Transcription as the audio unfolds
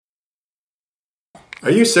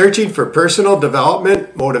Are you searching for personal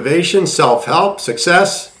development, motivation, self-help,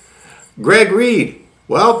 success? Greg Reed.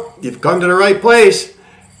 Well, you've come to the right place.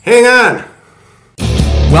 Hang on.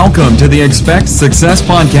 Welcome to the Expect Success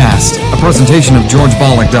Podcast, a presentation of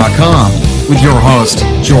GeorgeBollock.com with your host,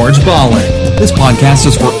 George Bollock. This podcast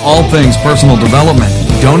is for all things personal development.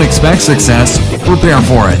 Don't expect success, prepare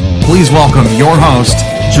for it. Please welcome your host,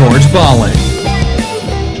 George Bollock.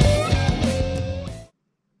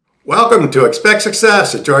 Welcome to Expect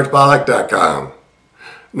Success at GeorgeBollock.com.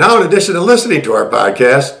 Now, in addition to listening to our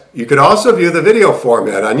podcast, you can also view the video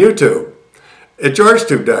format on YouTube at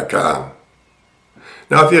GeorgeTube.com.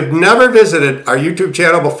 Now, if you've never visited our YouTube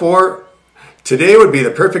channel before, today would be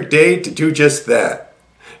the perfect day to do just that.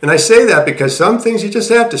 And I say that because some things you just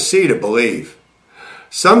have to see to believe.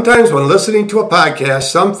 Sometimes when listening to a podcast,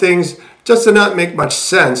 some things just do not make much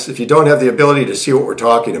sense if you don't have the ability to see what we're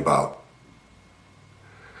talking about.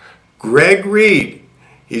 Greg Reed.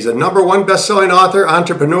 He's a #1 best-selling author,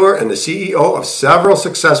 entrepreneur, and the CEO of several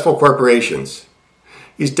successful corporations.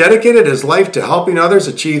 He's dedicated his life to helping others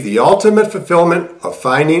achieve the ultimate fulfillment of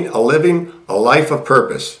finding a life of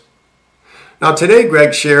purpose. Now today,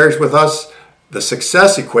 Greg shares with us the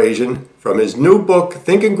success equation from his new book,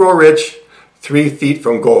 Think and Grow Rich, 3 Feet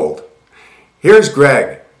from Gold. Here's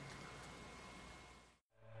Greg.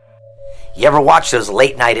 You ever watch those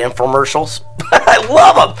late night infomercials? I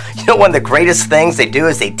love them. You know, one of the greatest things they do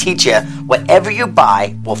is they teach you whatever you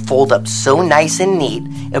buy will fold up so nice and neat,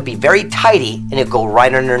 it'll be very tidy, and it'll go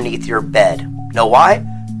right underneath your bed. Know why?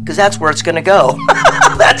 Because that's where it's going to go.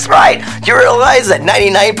 That's right. You realize that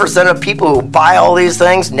 99% of people who buy all these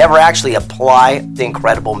things never actually apply the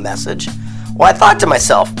incredible message? Well, I thought to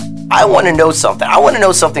myself, I want to know something. I want to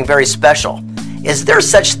know something very special. Is there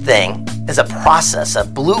such thing as a process, a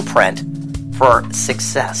blueprint for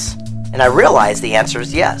success? And I realized the answer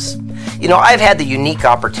is yes. You know, I've had the unique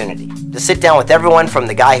opportunity to sit down with everyone from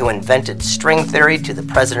the guy who invented string theory to the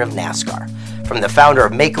president of NASCAR, from the founder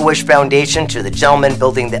of Make-A-Wish Foundation to the gentleman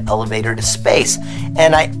building the elevator to space.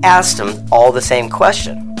 And I asked them all the same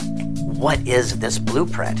question. What is this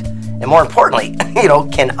blueprint? And more importantly,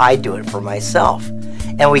 can I do it for myself?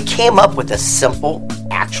 And we came up with a simple,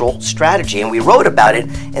 actual strategy, and we wrote about it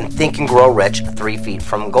in Think and Grow Rich, 3 Feet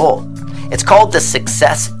from Gold. It's called the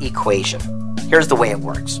success equation. Here's the way it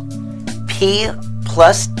works. P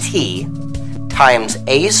plus T times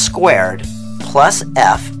A squared plus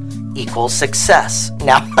F equals success.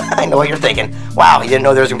 Now, I know what you're thinking. Wow, you didn't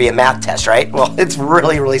know there was going to be a math test, right? Well, it's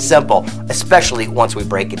really, really simple, especially once we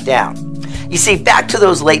break it down. You see, back to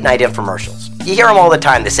those late night infomercials. You hear them all the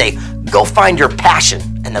time. They say, go find your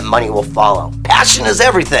passion and the money will follow. Passion is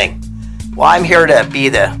everything. Well, I'm here to be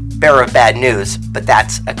the bearer of bad news, but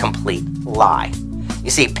that's a complete lie.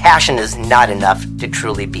 You see, passion is not enough to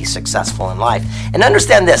truly be successful in life. And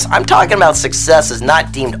understand this, I'm talking about success is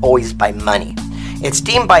not deemed always by money. It's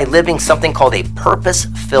deemed by living something called a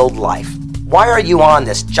purpose-filled life. Why are you on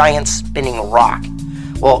this giant spinning rock?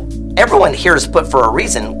 Well, everyone here is put for a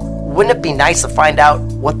reason. Wouldn't it be nice to find out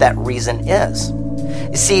what that reason is?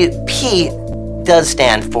 You see, P does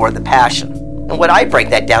stand for the passion. And what I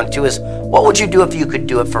break that down to is, what would you do if you could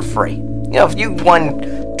do it for free? You know, if you won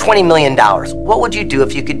 $20 million, what would you do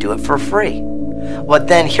if you could do it for free? Well,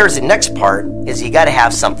 then here's the next part, is you got to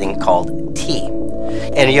have something called T.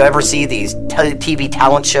 And you ever see these TV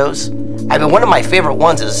talent shows? I mean, one of my favorite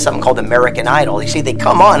ones is something called American Idol. You see, they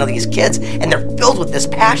come on, these kids, and they're filled with this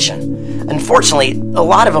passion. Unfortunately, a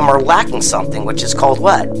lot of them are lacking something, which is called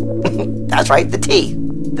what? That's right, the T,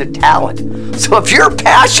 the talent. So if you're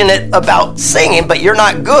passionate about singing, but you're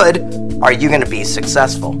not good, are you going to be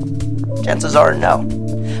successful? Chances are no.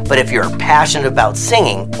 But if you're passionate about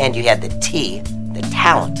singing and you had the T, the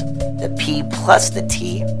talent, the P plus the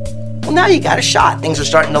T, well, now you got a shot. Things are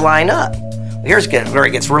starting to line up. Here's where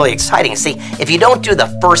it gets really exciting. See, if you don't do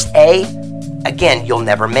the first A, again, you'll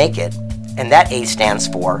never make it. And that A stands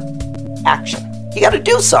for action. You got to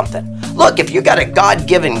do something. Look, if you got a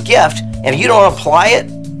God-given gift and if you don't apply it,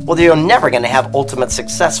 well, you're never going to have ultimate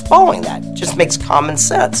success following that. It just makes common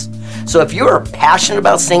sense. So if you're passionate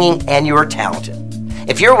about singing and you're talented,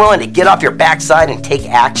 if you're willing to get off your backside and take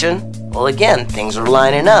action, well, again, things are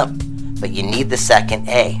lining up. But you need the second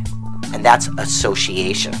A, and that's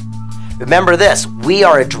association. Remember this, we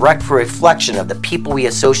are a direct reflection of the people we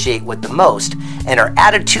associate with the most, and our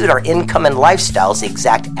attitude, our income, and lifestyle is the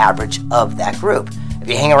exact average of that group. If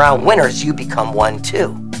you hang around winners, you become one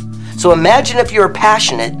too. So imagine if you're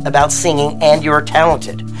passionate about singing and you're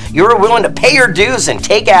talented. You're willing to pay your dues and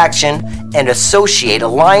take action and associate,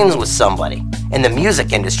 align with somebody in the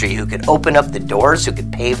music industry who could open up the doors, who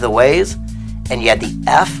could pave the ways, and you had the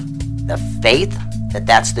F, the faith that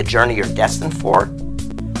that's the journey you're destined for,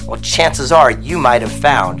 well, chances are you might have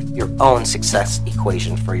found your own success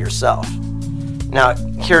equation for yourself. Now,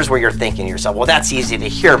 here's where you're thinking to yourself, well, that's easy to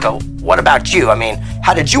hear, but what about you? I mean,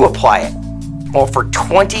 how did you apply it? Well, for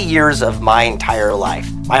 20 years of my entire life,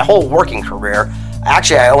 my whole working career,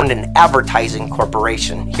 actually, I owned an advertising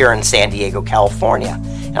corporation here in San Diego, California,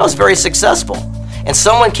 and I was very successful. And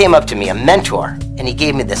someone came up to me, a mentor, and he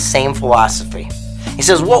gave me the same philosophy. He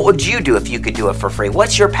says, what would you do if you could do it for free?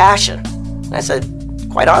 What's your passion? And I said,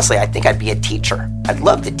 quite honestly, I think I'd be a teacher. I'd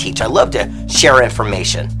love to teach. I love to share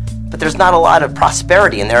information. But there's not a lot of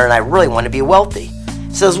prosperity in there, and I really want to be wealthy.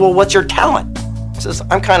 He says, well, what's your talent? He says,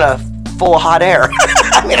 I'm kind of full of hot air.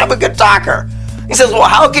 I mean, I'm a good talker. He says, well,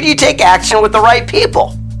 how could you take action with the right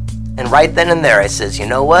people? And right then and there, I says, you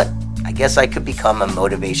know what? I guess I could become a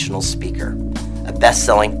motivational speaker, a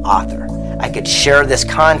best-selling author. I could share this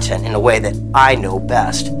content in a way that I know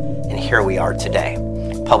best. And here we are today,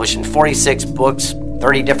 published in 46 books,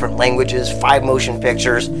 30 different languages, 5 motion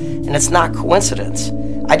pictures, and it's not coincidence.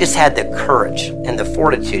 I just had the courage and the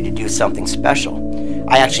fortitude to do something special.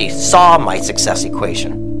 I actually saw my success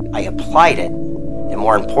equation. I applied it, and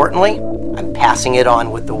more importantly, I'm passing it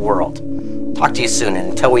on with the world. Talk to you soon, and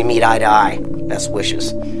until we meet eye to eye, best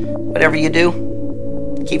wishes. Whatever you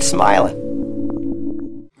do, keep smiling.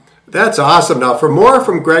 That's awesome. Now, for more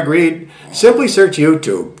from Greg Reid, simply search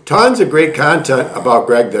YouTube. Tons of great content about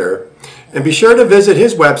Greg there. And be sure to visit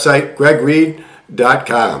his website,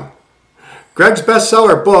 gregreid.com. Greg's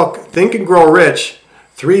bestseller book, Think and Grow Rich,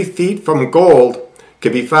 3 Feet from Gold,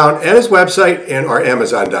 can be found at his website and or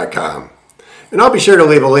Amazon.com. And I'll be sure to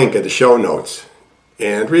leave a link in the show notes.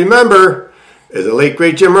 And remember, as the late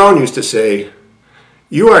great Jim Rohn used to say,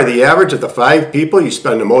 you are the average of the 5 people you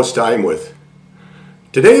spend the most time with.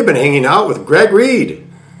 Today I've been hanging out with Greg Reid.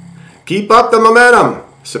 Keep up the momentum.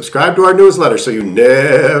 Subscribe to our newsletter so you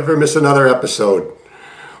never miss another episode.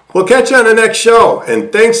 We'll catch you on the next show,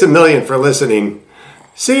 and thanks a million for listening.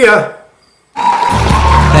 See ya.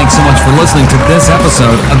 Thanks so much for listening to this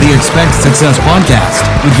episode of the Expect Success Podcast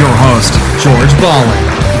with your host, George Bolling.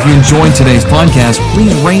 If you enjoyed today's podcast,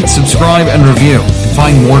 please rate, subscribe, and review.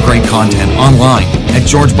 Find more great content online at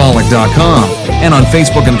georgebolling.com and on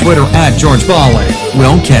Facebook and Twitter at George Bolling.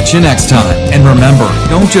 We'll catch you next time. And remember,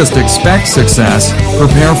 don't just expect success,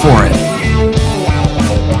 prepare for it.